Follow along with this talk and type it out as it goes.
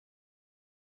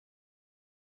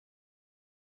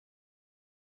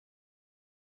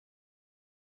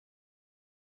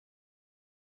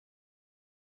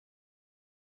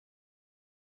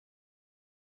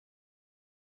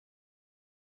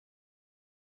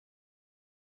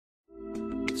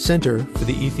Center for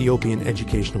the Ethiopian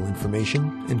Educational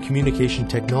Information and Communication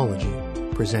Technology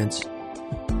presents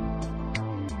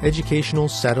Educational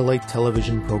Satellite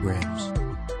Television Programs.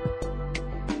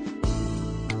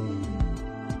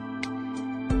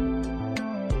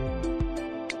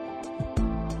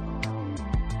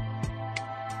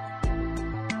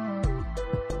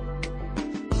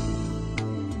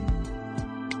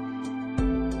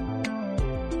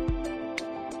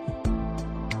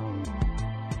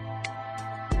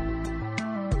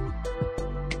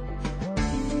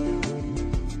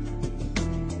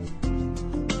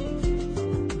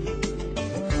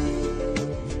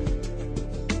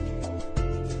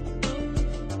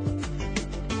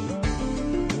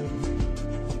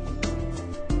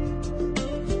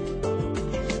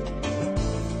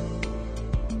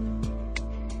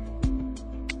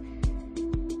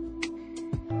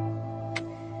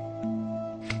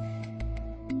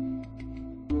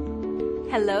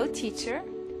 Hello, teacher.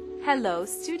 Hello,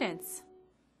 students.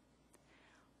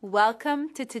 Welcome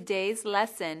to today's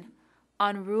lesson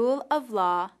on rule of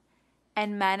law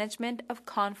and management of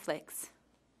conflicts.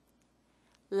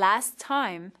 Last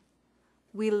time,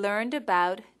 we learned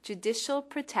about judicial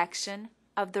protection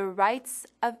of the rights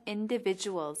of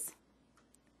individuals.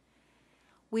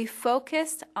 We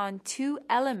focused on two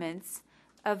elements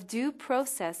of due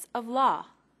process of law.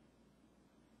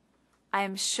 I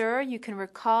am sure you can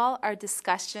recall our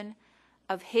discussion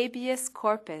of habeas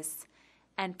corpus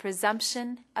and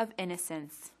presumption of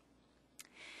innocence.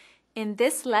 In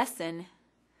this lesson,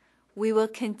 we will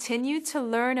continue to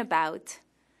learn about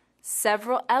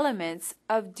several elements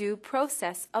of due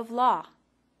process of law.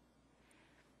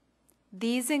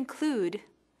 These include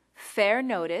fair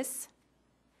notice,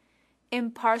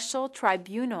 impartial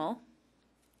tribunal,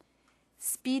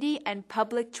 speedy and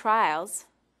public trials,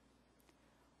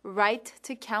 right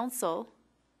to counsel,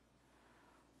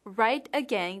 right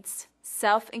against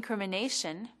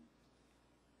self-incrimination,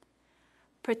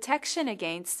 protection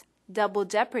against double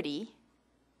jeopardy,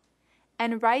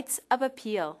 and rights of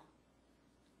appeal.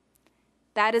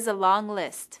 That is a long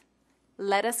list.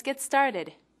 Let us get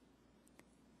started.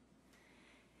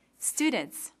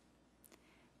 Students,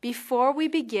 before we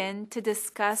begin to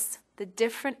discuss the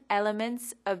different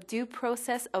elements of due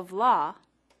process of law,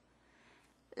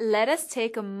 let us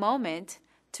take a moment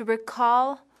to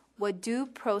recall what due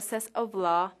process of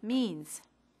law means.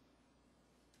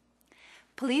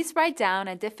 Please write down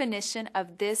a definition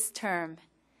of this term,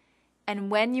 and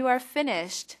when you are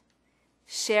finished,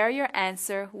 share your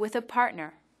answer with a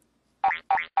partner.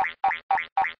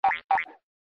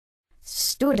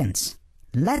 Students,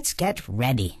 let's get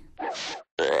ready.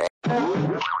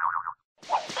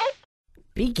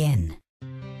 Begin.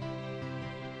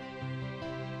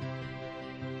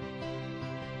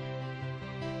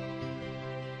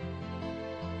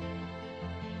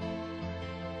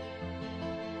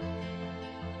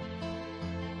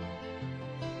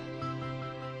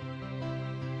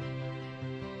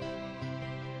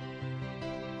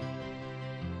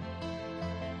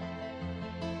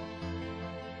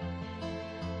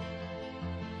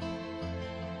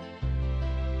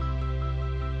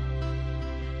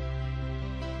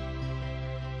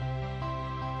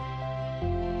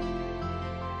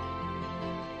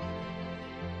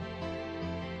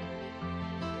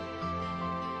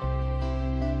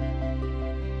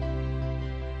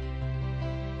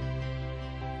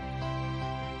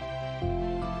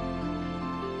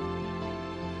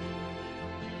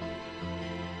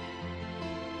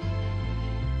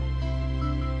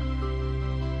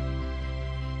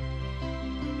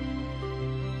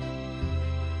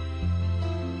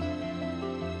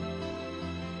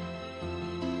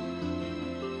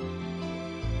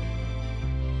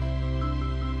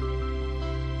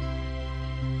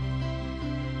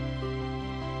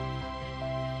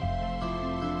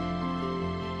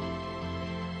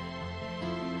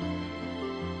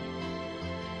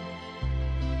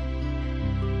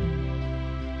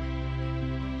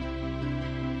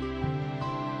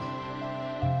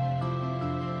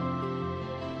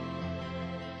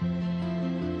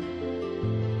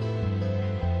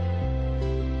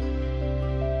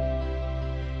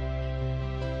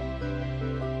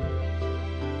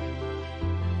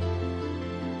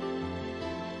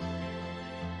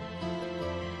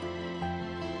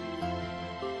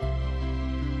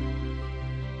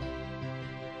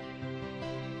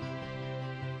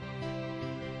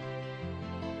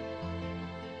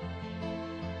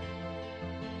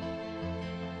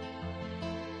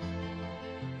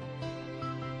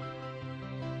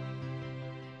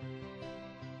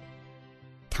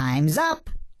 Time's up.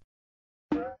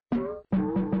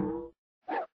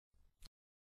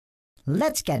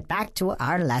 Let's get back to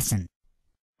our lesson.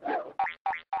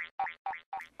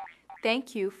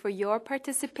 Thank you for your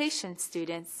participation,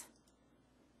 students.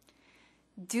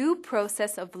 Due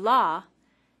process of law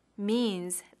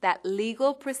means that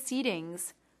legal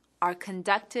proceedings are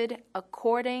conducted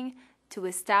according to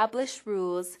established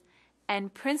rules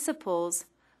and principles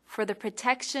for the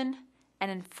protection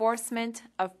and enforcement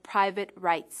of private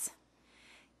rights.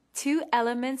 Two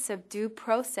elements of due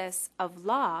process of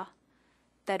law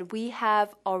that we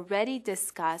have already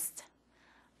discussed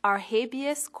are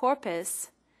habeas corpus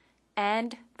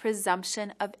and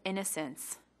presumption of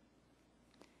innocence.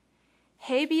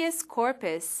 Habeas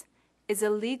corpus is a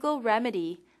legal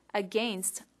remedy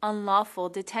against unlawful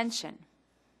detention.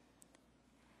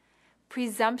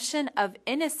 Presumption of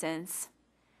innocence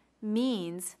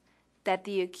means that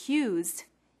the accused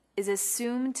is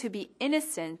assumed to be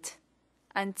innocent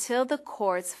until the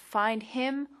courts find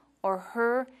him or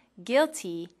her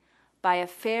guilty by a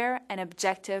fair and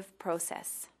objective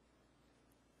process.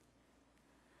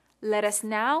 Let us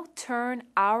now turn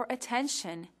our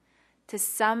attention to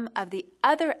some of the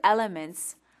other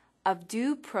elements of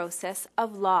due process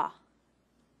of law.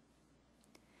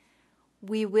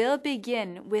 We will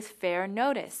begin with fair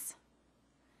notice.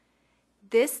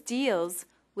 This deals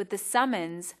with the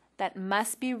summons that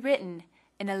must be written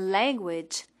in a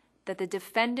language that the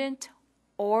defendant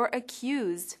or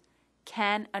accused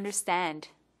can understand.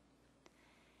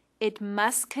 It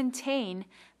must contain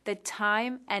the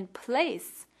time and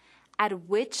place at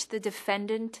which the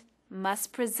defendant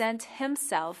must present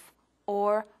himself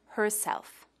or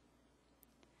herself.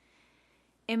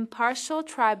 Impartial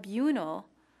tribunal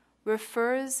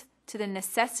refers to the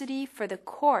necessity for the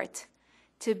court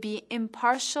to be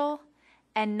impartial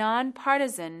and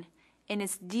non-partisan in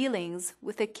its dealings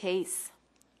with a case.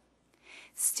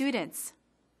 Students,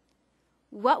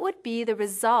 what would be the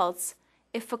results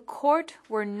if a court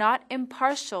were not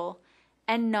impartial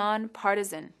and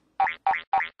non-partisan?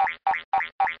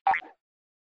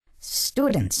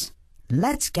 Students,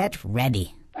 let's get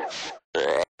ready.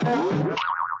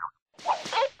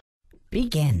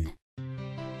 Begin.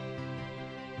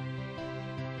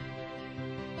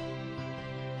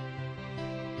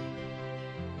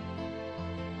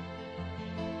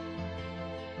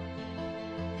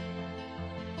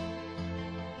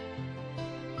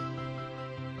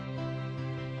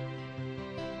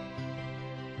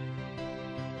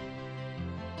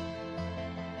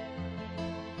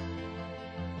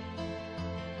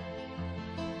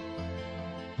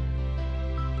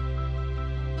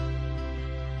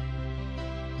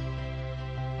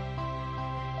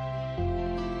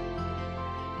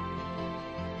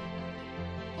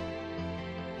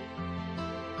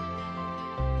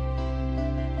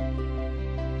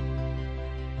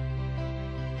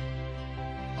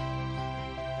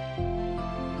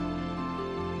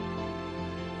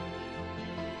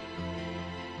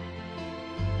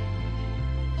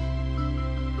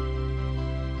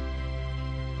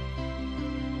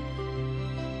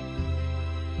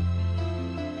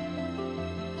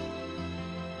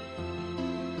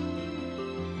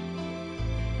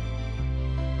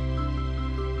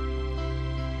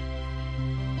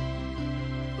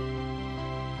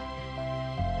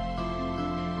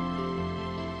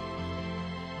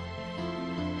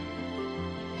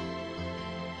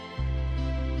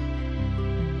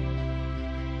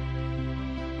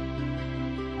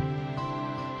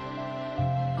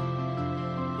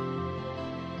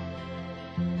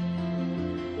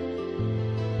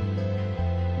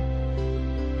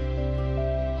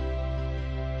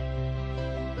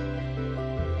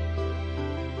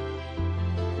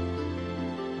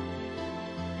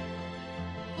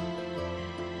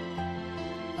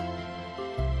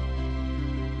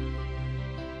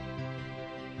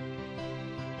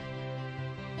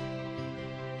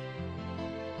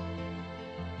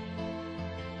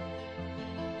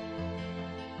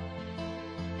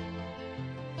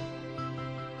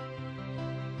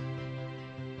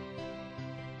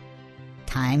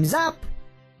 Time's up.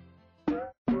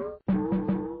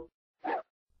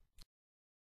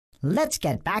 Let's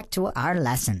get back to our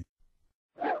lesson.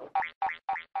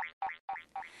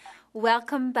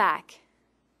 Welcome back.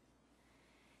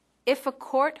 If a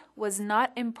court was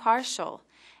not impartial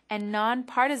and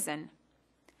non-partisan,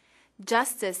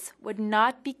 justice would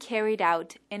not be carried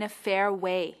out in a fair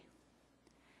way.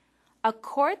 A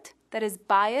court that is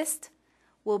biased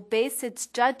will base its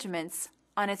judgments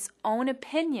on its own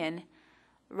opinion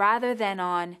rather than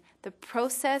on the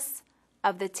process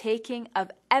of the taking of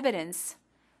evidence,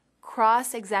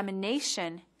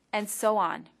 cross-examination, and so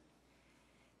on.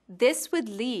 This would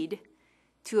lead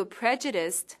to a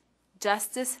prejudiced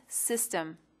justice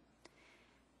system.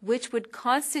 which would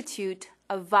constitute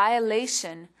a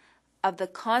violation of the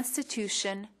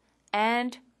Constitution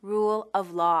and rule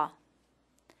of law.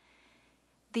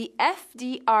 The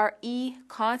FDRE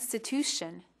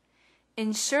Constitution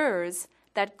ensures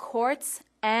that courts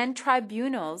and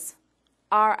tribunals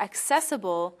are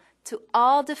accessible to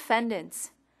all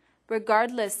defendants,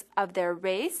 regardless of their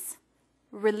race,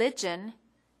 religion,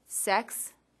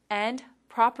 sex, and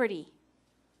property.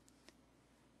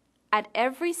 At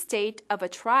every stage of a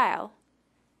trial,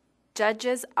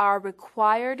 judges are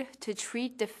required to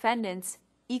treat defendants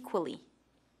equally.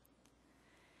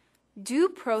 Due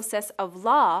process of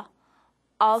law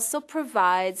also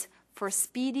provides for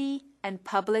speedy and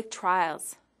public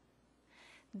trials.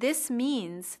 This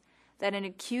means that an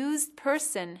accused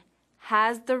person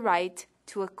has the right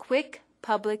to a quick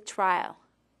public trial.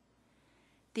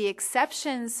 The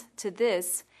exceptions to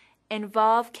this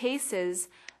involve cases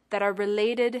that are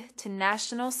related to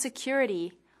national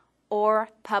security or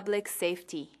public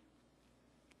safety.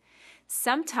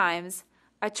 Sometimes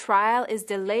a trial is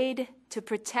delayed to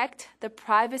protect the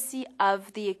privacy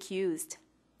of the accused.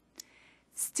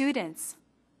 Students,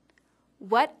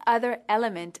 what other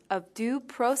element of due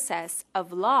process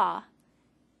of law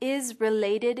is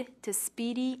related to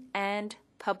speedy and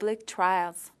public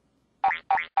trials?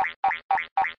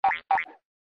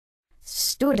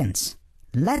 Students,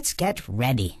 let's get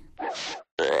ready.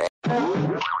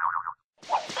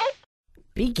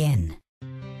 Begin.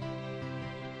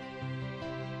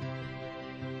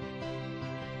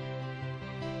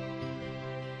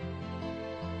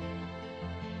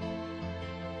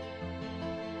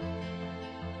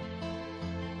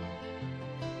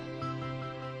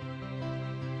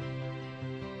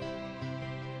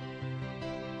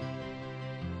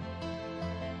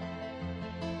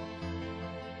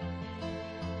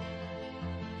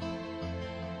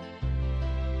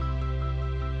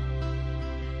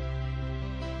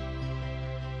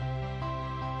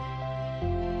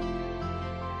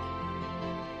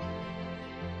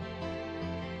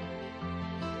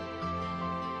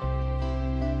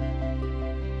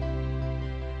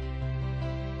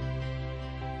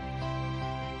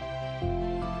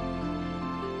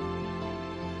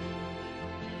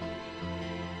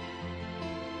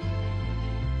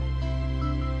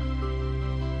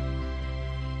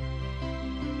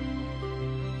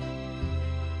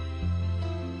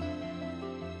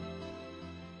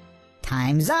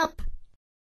 Time's up.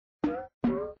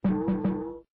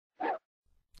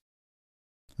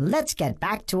 Let's get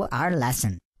back to our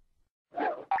lesson.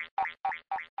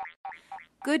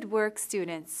 Good work,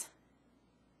 students.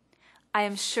 I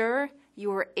am sure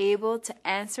you were able to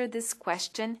answer this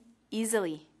question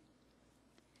easily.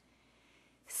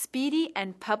 Speedy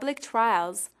and public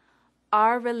trials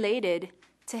are related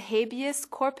to habeas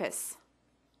corpus.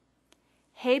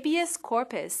 Habeas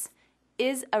corpus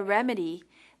is a remedy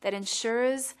that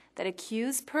ensures that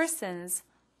accused persons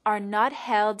are not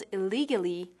held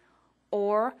illegally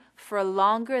or for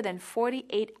longer than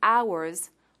 48 hours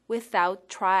without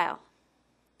trial.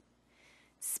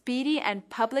 Speedy and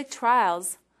public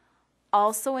trials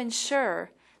also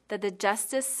ensure that the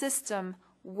justice system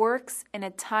works in a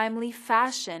timely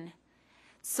fashion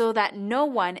so that no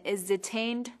one is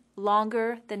detained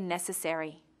longer than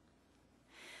necessary.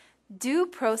 Due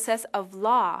process of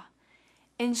law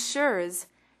ensures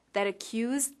that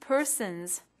accused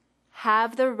persons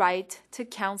have the right to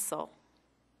counsel.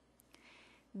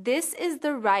 This is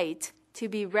the right to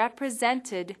be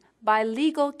represented by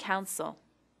legal counsel.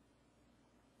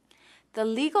 The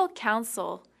legal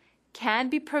counsel can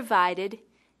be provided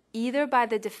either by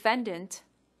the defendant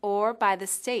or by the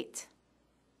state.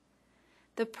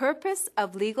 The purpose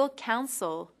of legal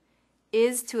counsel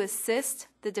is to assist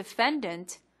the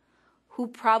defendant who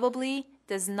probably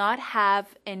does not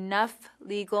have enough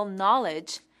legal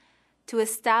knowledge to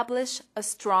establish a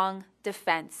strong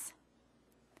defense.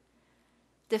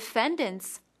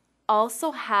 Defendants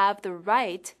also have the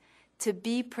right to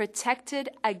be protected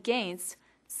against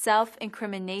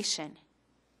self-incrimination.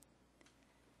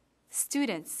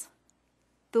 Students,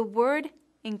 the word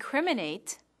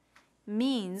incriminate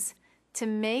means to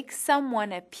make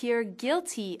someone appear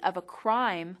guilty of a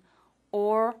crime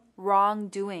or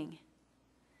wrongdoing.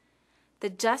 The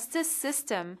justice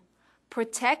system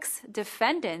protects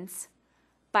defendants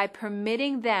by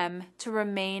permitting them to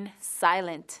remain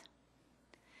silent.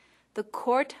 The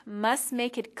court must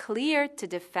make it clear to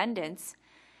defendants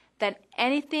that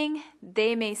anything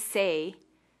they may say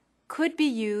could be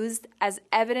used as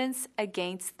evidence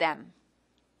against them.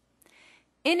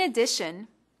 In addition,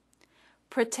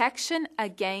 protection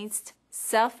against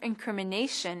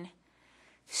self-incrimination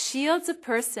shields a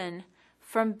person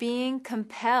from being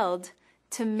compelled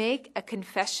to make a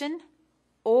confession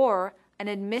or an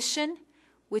admission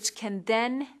which can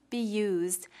then be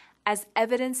used as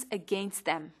evidence against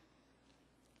them.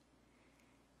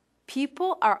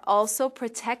 People are also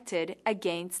protected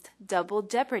against double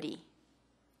jeopardy.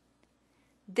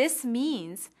 This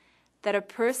means that a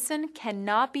person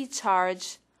cannot be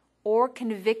charged or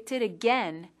convicted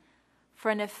again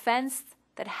for an offense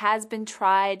that has been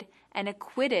tried and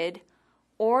acquitted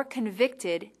or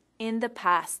convicted in the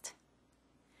past.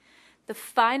 The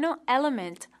final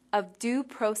element of due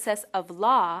process of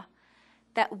law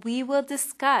that we will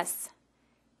discuss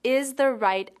is the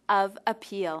right of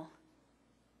appeal.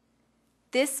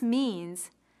 This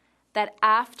means that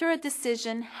after a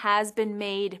decision has been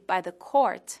made by the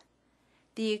court,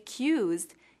 the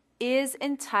accused is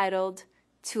entitled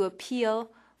to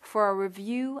appeal for a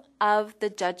review of the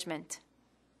judgment.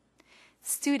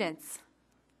 Students,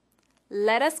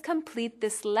 let us complete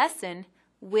this lesson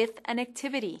with an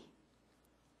activity.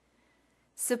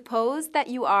 Suppose that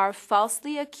you are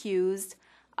falsely accused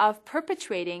of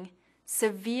perpetrating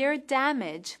severe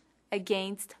damage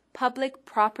against public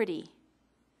property.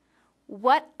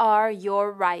 What are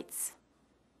your rights?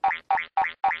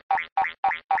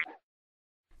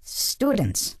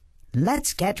 Students,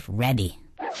 let's get ready.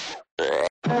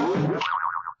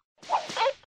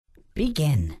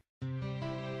 Begin.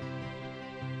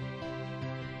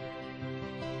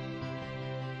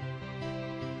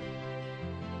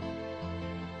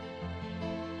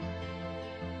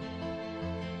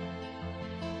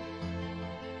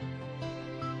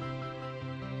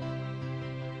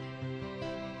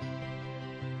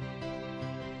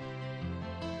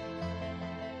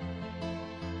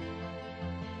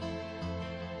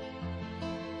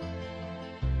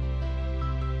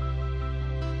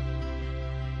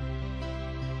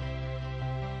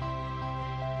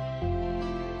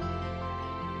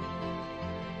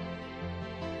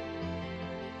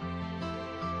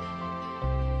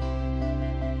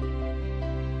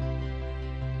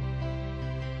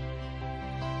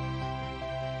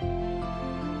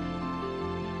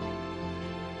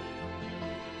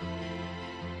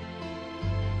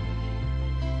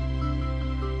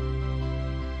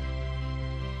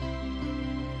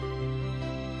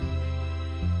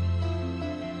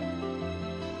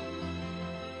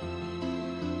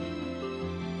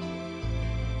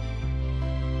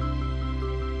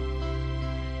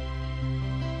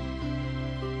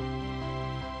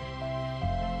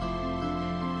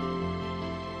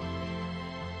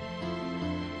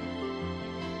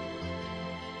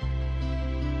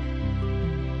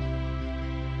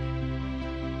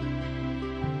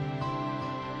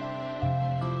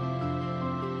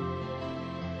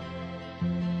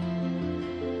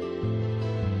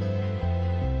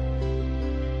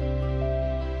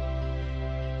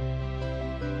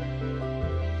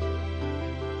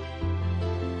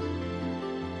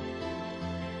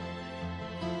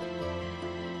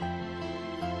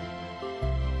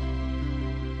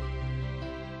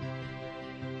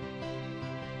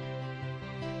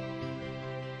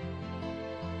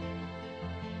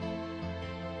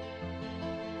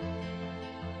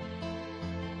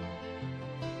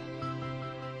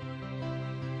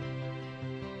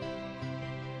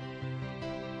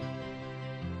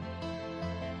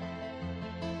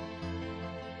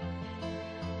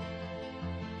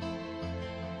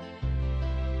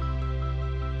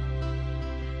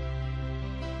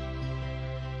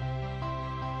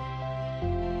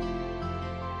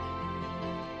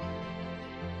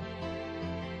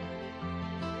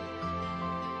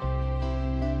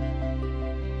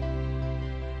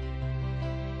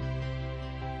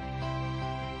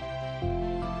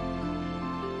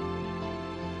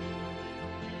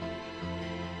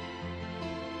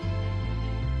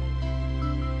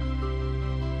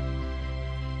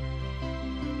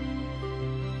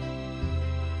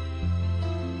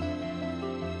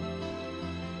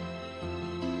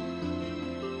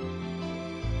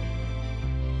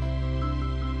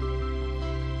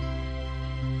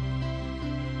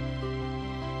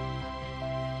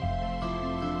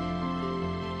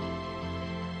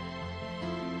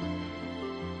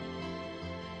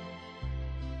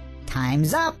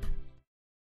 Time's up.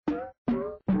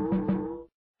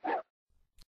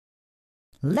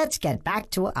 Let's get back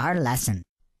to our lesson.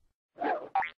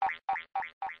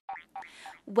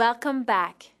 Welcome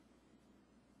back.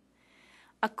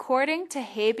 According to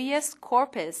habeas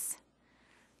corpus,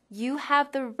 you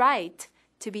have the right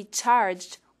to be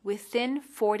charged within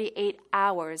 48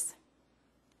 hours.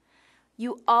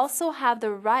 You also have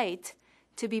the right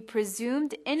to be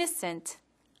presumed innocent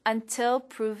until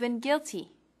proven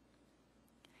guilty.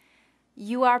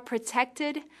 You are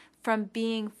protected from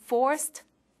being forced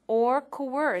or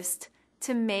coerced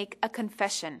to make a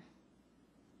confession.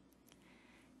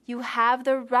 You have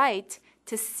the right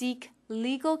to seek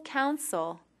legal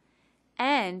counsel,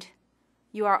 and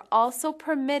you are also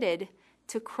permitted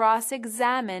to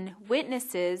cross-examine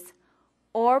witnesses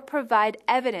or provide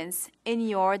evidence in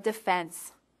your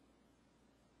defense.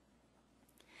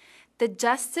 The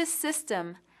justice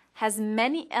system has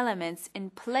many elements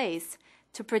in place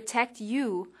to protect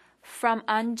you from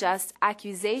unjust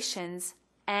accusations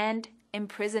and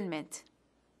imprisonment.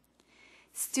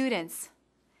 Students,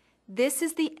 this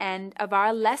is the end of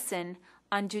our lesson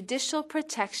on judicial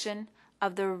protection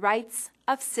of the rights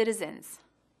of citizens.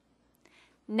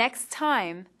 Next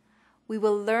time, we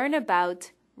will learn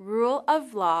about rule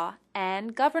of law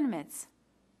and governments.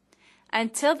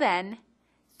 Until then,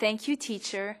 thank you,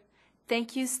 teacher.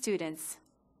 Thank you, students.